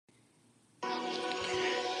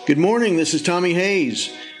Good morning. This is Tommy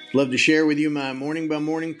Hayes. Love to share with you my morning by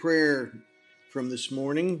morning prayer from this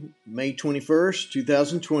morning, May 21st,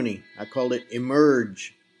 2020. I called it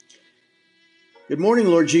Emerge. Good morning,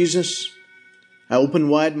 Lord Jesus. I open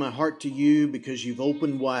wide my heart to you because you've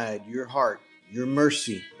opened wide your heart, your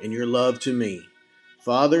mercy, and your love to me.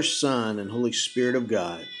 Father, Son, and Holy Spirit of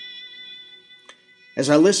God. As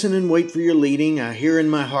I listen and wait for your leading, I hear in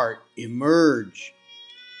my heart, emerge.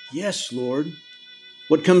 Yes, Lord.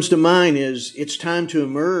 What comes to mind is it's time to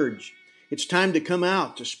emerge. It's time to come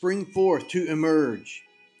out, to spring forth, to emerge.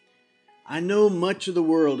 I know much of the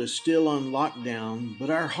world is still on lockdown, but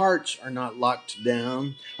our hearts are not locked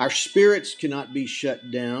down. Our spirits cannot be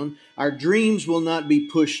shut down. Our dreams will not be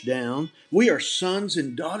pushed down. We are sons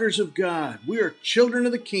and daughters of God. We are children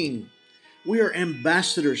of the King. We are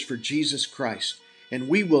ambassadors for Jesus Christ. And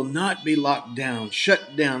we will not be locked down,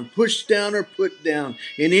 shut down, pushed down, or put down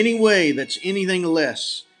in any way that's anything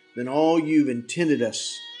less than all you've intended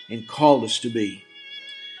us and called us to be.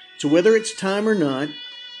 So whether it's time or not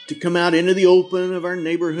to come out into the open of our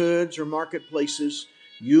neighborhoods or marketplaces,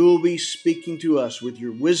 you'll be speaking to us with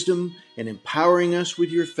your wisdom and empowering us with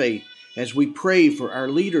your faith as we pray for our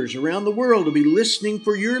leaders around the world to be listening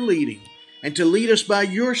for your leading and to lead us by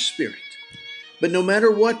your Spirit. But no matter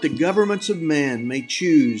what the governments of man may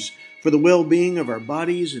choose for the well-being of our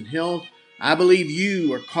bodies and health, I believe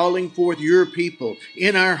you are calling forth your people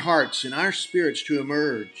in our hearts and our spirits to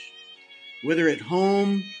emerge. Whether at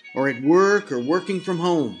home or at work or working from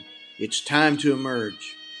home, it's time to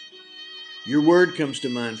emerge. Your word comes to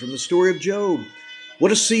mind from the story of Job.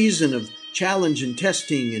 What a season of challenge and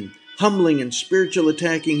testing and humbling and spiritual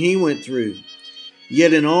attacking he went through.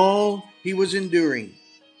 Yet in all he was enduring,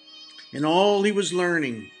 in all he was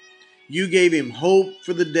learning, you gave him hope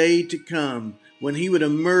for the day to come when he would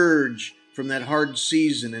emerge from that hard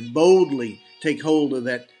season and boldly take hold of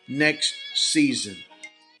that next season.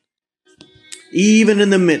 Even in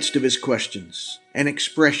the midst of his questions and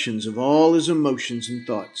expressions of all his emotions and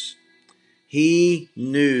thoughts, he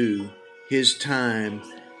knew his time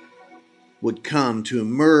would come to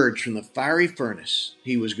emerge from the fiery furnace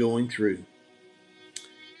he was going through.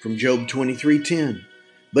 From Job 23:10.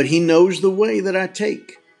 But he knows the way that I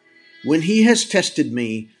take. When he has tested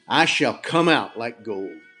me, I shall come out like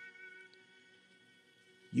gold.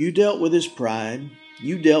 You dealt with his pride.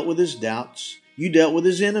 You dealt with his doubts. You dealt with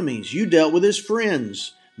his enemies. You dealt with his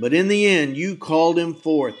friends. But in the end, you called him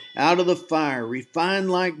forth out of the fire, refined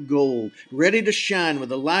like gold, ready to shine with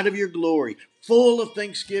the light of your glory, full of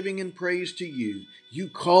thanksgiving and praise to you. You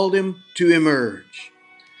called him to emerge.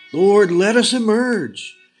 Lord, let us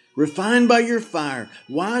emerge. Refined by your fire,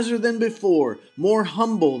 wiser than before, more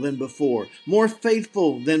humble than before, more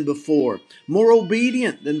faithful than before, more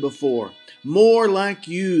obedient than before, more like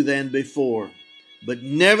you than before, but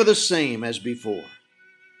never the same as before.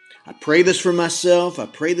 I pray this for myself, I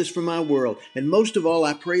pray this for my world, and most of all,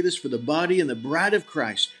 I pray this for the body and the bride of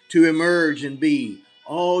Christ to emerge and be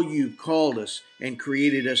all you've called us and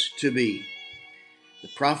created us to be. The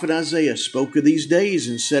prophet Isaiah spoke of these days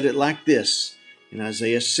and said it like this in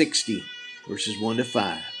Isaiah 60, verses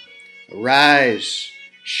 1-5. Arise,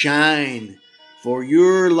 shine, for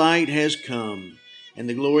your light has come, and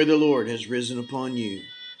the glory of the Lord has risen upon you.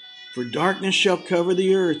 For darkness shall cover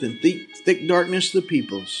the earth, and thick darkness the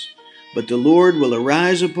peoples. But the Lord will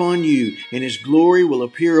arise upon you, and his glory will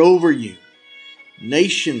appear over you.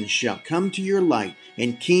 Nations shall come to your light,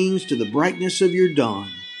 and kings to the brightness of your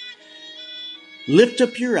dawn. Lift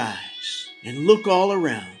up your eyes and look all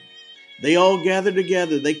around. They all gather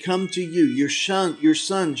together. They come to you. Your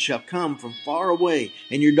son shall come from far away,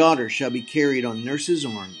 and your daughter shall be carried on nurses'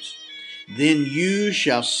 arms. Then you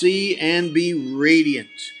shall see and be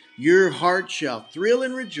radiant. Your heart shall thrill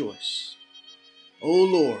and rejoice. O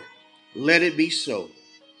Lord, let it be so.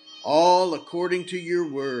 All according to your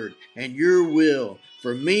word and your will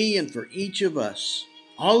for me and for each of us.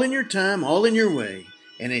 All in your time, all in your way.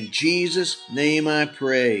 And in Jesus' name I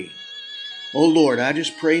pray. Oh Lord, I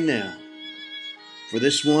just pray now for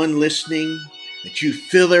this one listening that you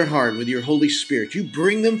fill their heart with your Holy Spirit. You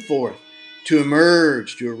bring them forth to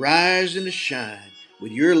emerge, to arise and to shine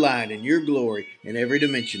with your light and your glory in every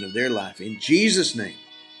dimension of their life. In Jesus' name,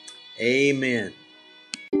 amen.